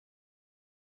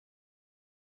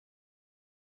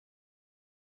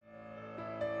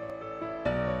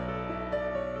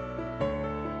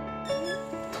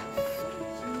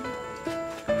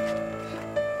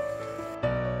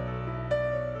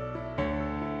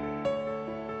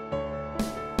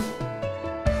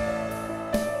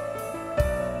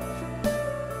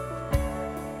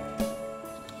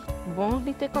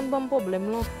li te kon ban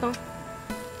problem longtemps.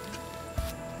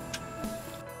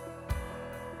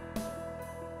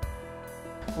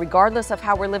 Regardless of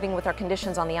how we're living with our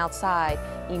conditions on the outside,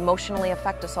 emotionally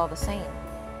affect us all the same.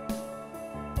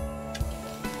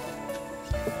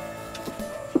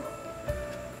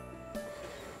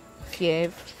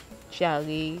 Fièvre,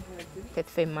 diarrhée, tête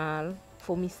fait mal,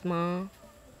 vomissement,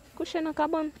 coucher dans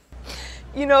cabane.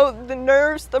 You know, the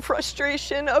nerves, the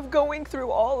frustration of going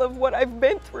through all of what I've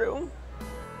been through.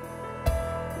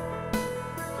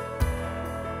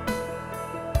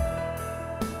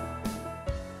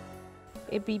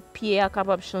 Et puis pied a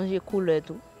capable changer couleur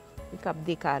tout, il cap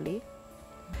décaler.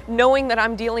 Knowing that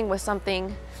I'm dealing with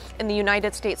something in the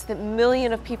United States that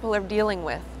millions of people are dealing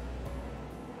with.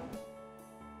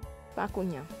 Pas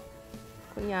kounya.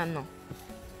 Kounya non.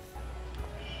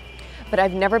 But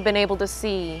I've never been able to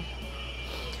see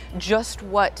just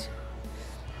what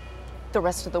the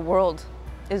rest of the world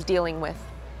is dealing with.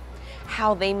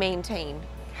 How they maintain,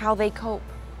 how they cope,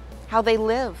 how they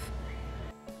live.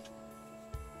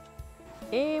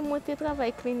 Et moi te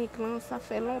travail clinique là, ça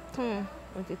fait longtemps.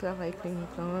 Moi te travail clinique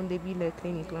là, depuis le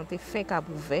clinique là, te fin cap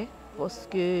ouvert parce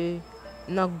que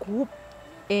dans groupe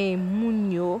et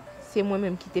moun yo, c'est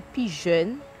moi-même qui était plus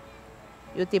jeune.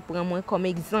 Yo te prend moi comme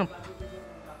exemple.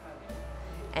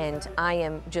 And I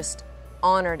am just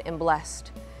honored and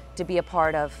blessed to be a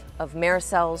part of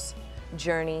Maricel's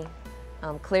journey,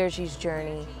 Claire's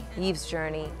journey, Yves'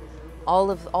 journey,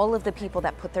 all of the people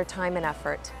that put their time and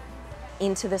effort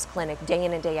into this clinic day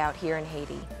in and day out here in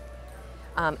Haiti.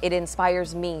 It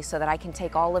inspires me so that I can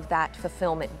take all of that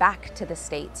fulfillment back to the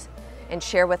States and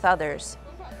share with others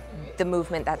the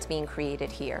movement that's being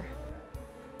created here.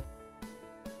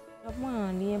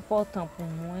 C'est important pour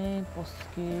moi parce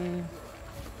que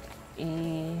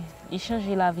il change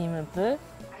la vie un peu.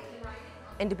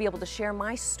 And to be able to share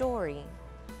my story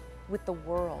with the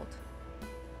world,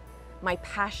 my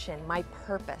passion, my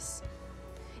purpose,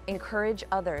 encourage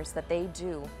others that they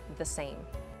do the same.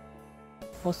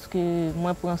 Parce que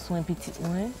moi prends soin petit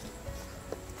moi,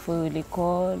 faut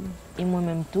l'école et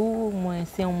moi-même tout, moi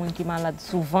c'est un monde qui est malade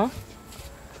souvent.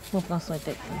 Moi prends soin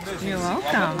tête. You're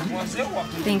welcome.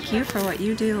 Thank you for what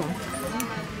you do.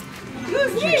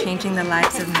 You're changing the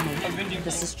lives of many.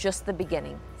 This is just the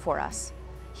beginning for us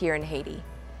here in Haiti,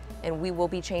 and we will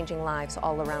be changing lives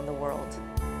all around the world.